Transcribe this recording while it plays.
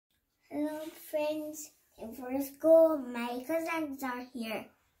friends came for school. My cousins are here.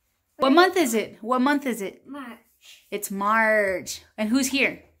 What month is it? What month is it? March. It's March. And who's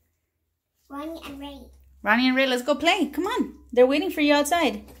here? Ronnie and Ray. Ronnie and Ray, let's go play. Come on. They're waiting for you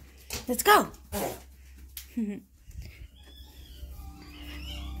outside. Let's go.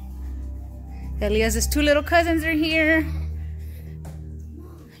 Elias's two little cousins are here.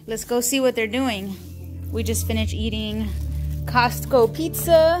 Let's go see what they're doing. We just finished eating Costco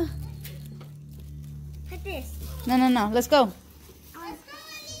pizza. Put this. No. Let's go.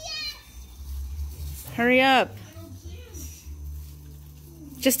 Hurry up.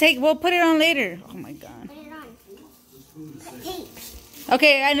 We'll put it on later. Oh my God. Put it on. Put tape.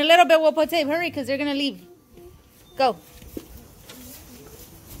 Okay, in a little bit we'll put tape. Hurry, because they're going to leave. Go.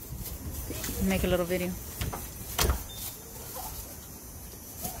 Make a little video.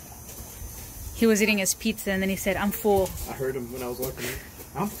 He was eating his pizza and then he said, I'm full. I heard him when I was walking in.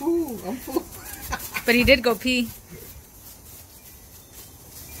 I'm full. But he did go pee.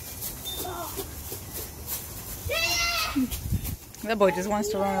 That boy just wants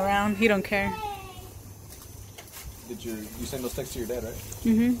to run around. He don't care. Did you send those texts to your dad, right?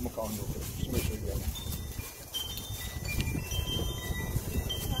 Mm-hmm. I'm gonna call him real quick. Just make sure you got them.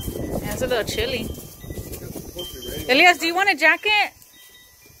 Yeah, it's a little chilly. Elias, do you want a jacket?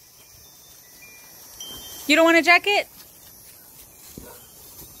 You don't want a jacket?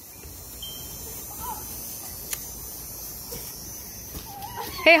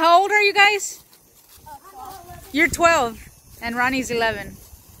 Hey, how old are you guys? You're 12 and Ronnie's 11.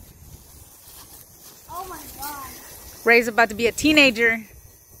 Oh my God. Ray's about to be a teenager.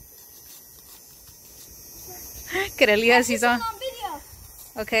 Look at Elias, he's on.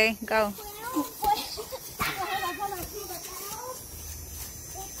 Okay, go.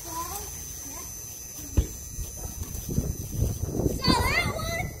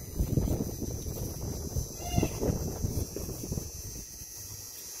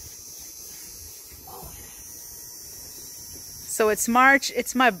 So it's March,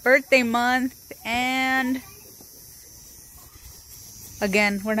 it's my birthday month, and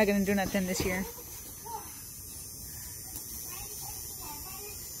again, we're not gonna do nothing this year.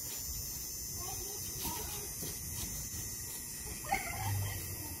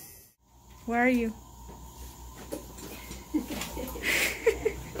 Where are you?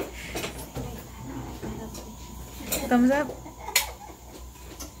 Thumbs up.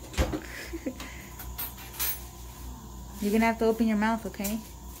 You're gonna have to open your mouth, okay?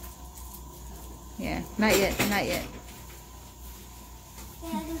 Yeah, not yet, not yet.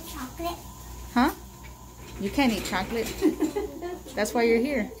 Can I do chocolate? Huh? You can't eat chocolate. That's why you're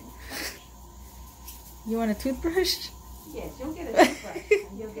here. You want a toothbrush? Yes, you'll get a toothbrush.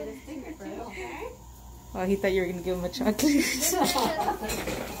 And you'll get a sticker too, okay? Oh, he thought you were gonna give him a chocolate.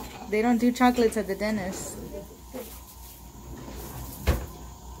 They don't do chocolates at the dentist.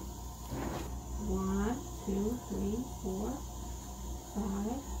 1, 2, 3, 4, 5,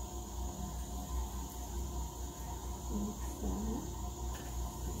 6, 7.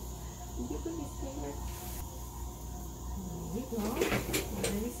 Did you put these fingers? There we go. And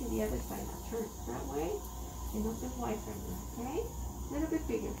let me see the other side. Now turn that way and open wide from there, okay? A little bit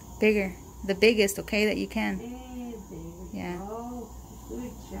bigger. Bigger. The biggest, okay, that you can. And there we Yeah. go.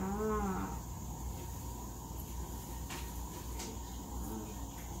 Good job.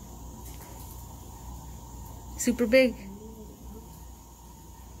 Super big.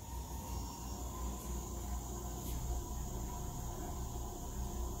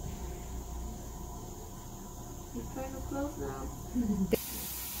 You trying to close now?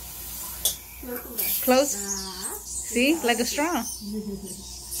 Close. See? Like a straw. Now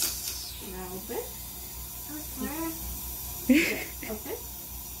open. Open.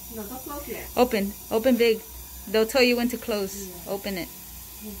 No, don't close yet. Open. Open big. They'll tell you when to close. Yeah. Open it.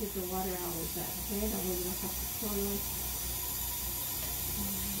 We'll get the water out with that, okay? That way you don't have to close.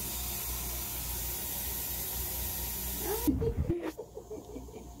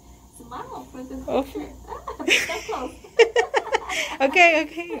 Smile for the picture. That close. Okay.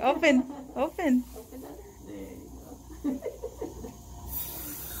 Open. Open. Open that. There you go.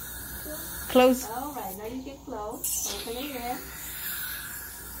 Close. All right, now you can close. Open it again.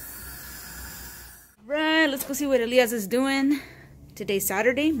 Right, let's go see what Elias is doing. Today's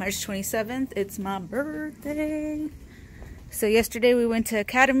Saturday, March 27th. It's my birthday. So yesterday we went to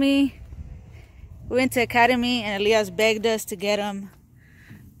Academy. And Elias begged us to get him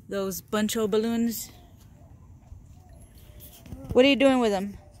those buncho balloons. What are you doing with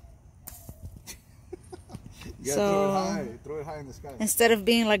them? You gotta throw it high in the sky. Instead of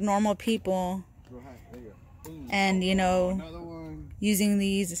being like normal people Throw high. There you go. and, you know, Another one. using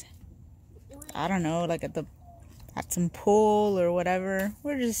these I don't know, like at some pool or whatever.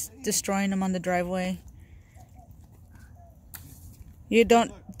 We're just destroying them on the driveway. You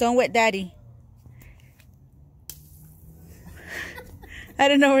don't wet daddy. I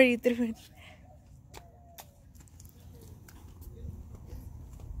don't know where you threw it.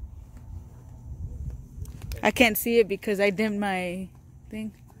 I can't see it because I dimmed my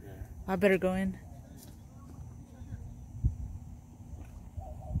thing. I better go in.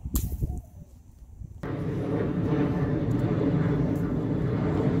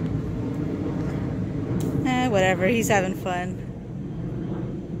 Whatever, he's having fun.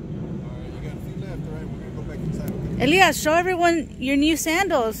 Alright, you got a few left, alright? We're gonna go back inside. Okay? Elias, show everyone your new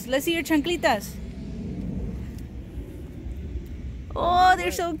sandals. Let's see your chanclitas. Oh,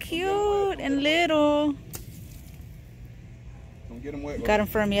 they're so cute and little. Don't get them wet. Got him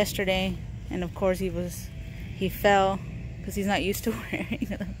for him yesterday, and of course he fell because he's not used to wearing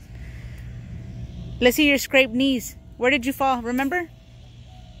them. Let's see your scraped knees. Where did you fall? Remember?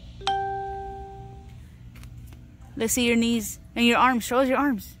 Let's see your knees and your arms. Show us your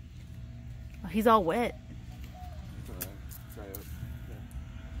arms. Oh, he's all wet. It's alright. Try it. Yeah.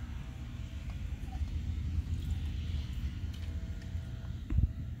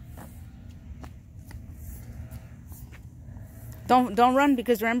 Don't run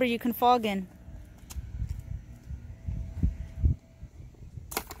because remember you can fall again.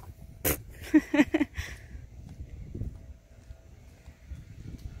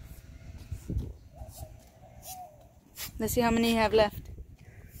 Let's see how many you have left.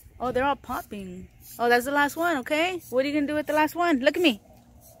 Oh, they're all popping. Oh, that's the last one, okay? What are you going to do with the last one? Look at me.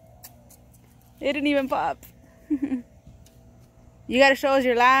 It didn't even pop. You got to show us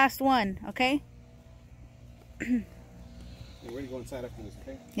your last one, okay? We're ready to go inside after this,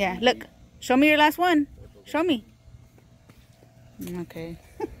 okay? Yeah, look. Show me your last one. Show me. Okay.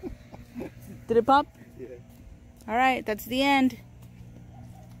 Did it pop? Yeah. All right, that's the end.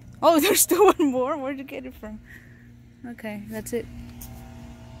 Oh, there's still one more. Where'd you get it from? Okay, that's it.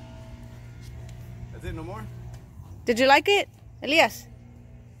 That's it, no more? Did you like it? Elias?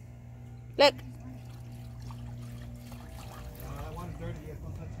 Look. I want 30, yes,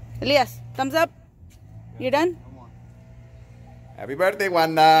 don't touch it. Elias, thumbs up. You're done? No more. Happy birthday,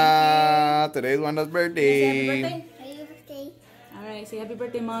 Wanda! Today's Wanda's birthday. Happy Happy birthday. All right, say happy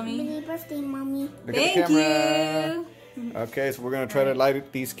birthday, mommy. Happy birthday, mommy. Look Thank at the camera. you. Okay, so we're gonna try to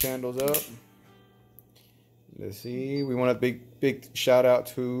light these candles up. Let's see. We want a big shout out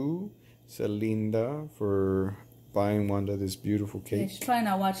to Celinda for buying Wanda this beautiful Yeah, cake. she's probably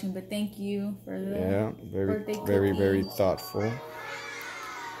not watching, but thank you for the Yeah, birthday very cookie. thoughtful. There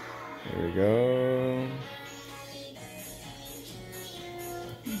we go.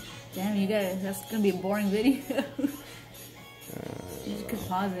 Damn, you guys, that's gonna be a boring video. You could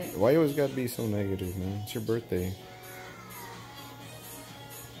pause it. Why you always gotta be so negative, man? It's your birthday.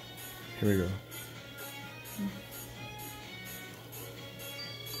 Here we go.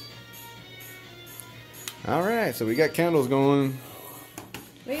 All right, so we got candles going.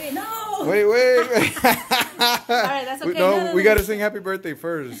 Wait, no! Wait. All right, that's okay. No, we got to sing happy birthday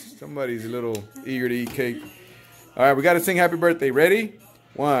first. Somebody's a little eager to eat cake. All right, we got to sing happy birthday. Ready?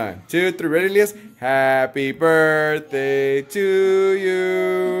 1, 2, 3. Ready, Elias? Happy birthday to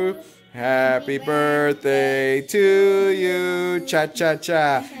you. Happy birthday to you. Cha cha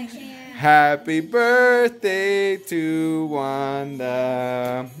cha. Happy birthday to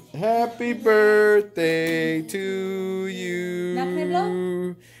Wanda. Happy birthday to you. Now can I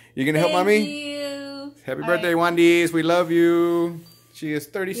blow? You gonna help mommy? Thank you. Happy All birthday, right. Wandies. We love you. She is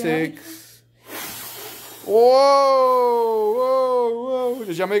 36. Whoa.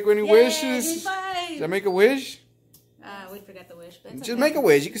 Did y'all make any wishes? Did y'all make a wish? We forgot the wish. But Just okay. make a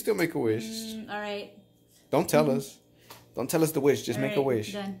wish. You can still make a wish. All right. Don't tell us. Don't tell us the wish. Just All make a right,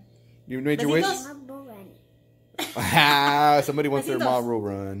 wish. Done. You made your wish? Besitos. Somebody wants their Besitos. Marble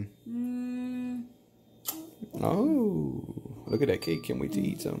run. Mm, Oh, look at that cake. Can't wait to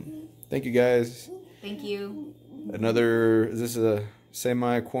eat some. Thank you, guys. thank you. Is this a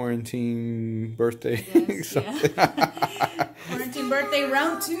semi-quarantine birthday? Yes, Something. yeah. Quarantine birthday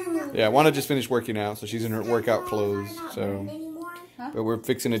round 2. Yeah, Wanda just finished working out, so she's in her workout clothes. So, but we're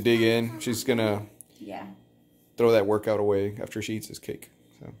fixing to dig in. She's gonna Yeah. throw that workout away after she eats this cake.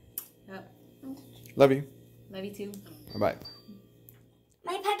 So, Yep. love you. Love you too. Bye.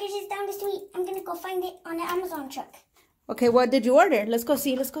 My package is down the street. I'm gonna go find it on the Amazon truck. Okay, what did you order? Let's go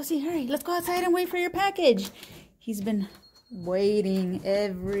see. Hurry. Let's go outside and wait for your package. He's been waiting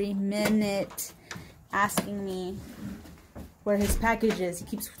every minute, asking me where his package is. He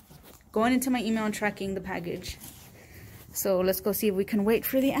keeps going into my email and tracking the package. So let's go see if we can wait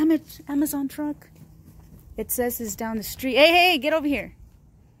for the Amazon truck. It says it's down the street. Hey, hey, get over here.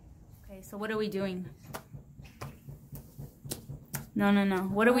 Okay, so what are we doing? No.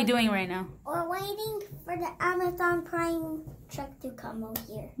 What are we doing right now? We're waiting for the Amazon Prime truck to come over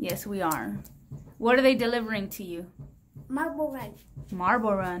here. Yes, we are. What are they delivering to you? Marble Run.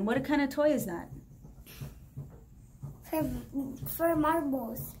 Marble Run. What kind of toy is that? For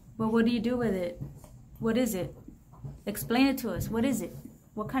marbles. Well, what do you do with it? What is it? Explain it to us. What is it?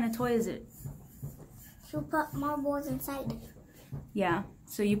 What kind of toy is it? You put marbles inside. Yeah.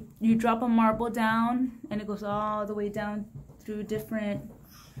 So you drop a marble down and it goes all the way down through different,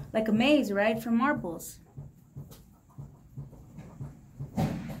 like a maze, right? For marbles. I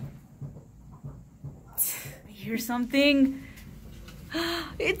hear something.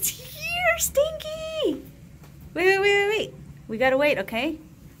 It's here, Stinky. Wait. We gotta wait, okay?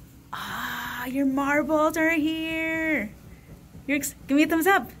 Ah, your marbles are here. Give me a thumbs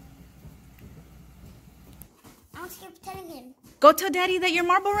up. I'm scared of telling him. Go tell Daddy that your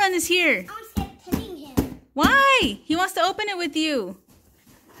marble run is here. I'm scared of telling him. Why? He wants to open it with you.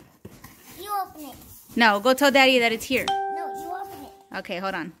 You open it. No, go tell Daddy that it's here. No, you open it. Okay,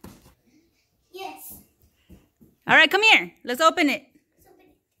 hold on. Yes. All right, come here. Let's open it. Let's open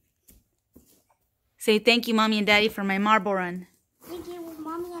it. Say thank you, Mommy and Daddy, for my marble run. Thank you,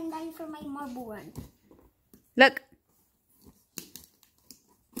 Mommy and Daddy, for my marble run. Look.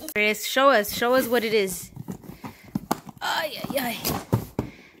 Chris, show us what it is. Ay.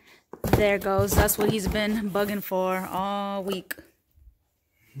 There goes. That's what he's been bugging for all week.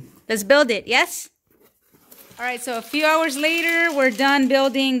 Let's build it, yes? All right, so a few hours later, we're done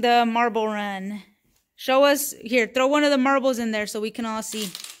building the marble run. Show us. Here, throw one of the marbles in there so we can all see.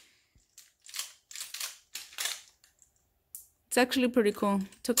 It's actually pretty cool.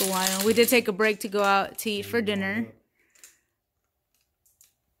 Took a while. We did take a break to go out to eat for dinner.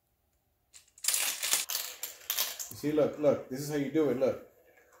 See, look. This is how you do it. Look.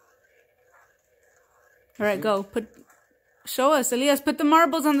 All right, go. Show us, Elias. Put the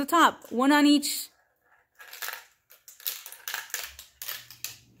marbles on the top. One on each.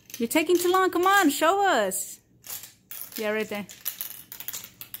 You're taking too long. Come on, show us. Yeah, right there.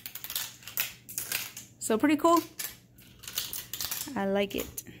 So pretty cool. I like it.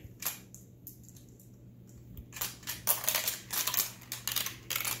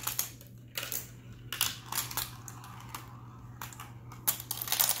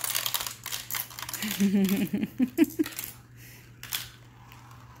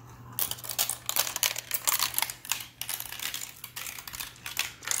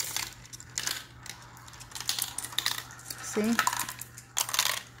 See?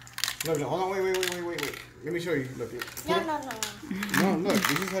 Look, hold on, wait. Let me show you. Look. No. No, look,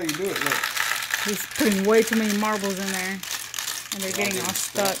 this is how you do it. Look. He's putting way too many marbles in there. And they're getting all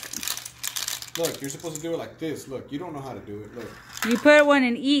stuck. Look, you're supposed to do it like this. Look, you don't know how to do it. Look. You put one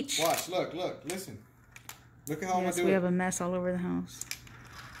in each. Watch, look, listen. Look at how I'm going to do it. We have a mess all over the house.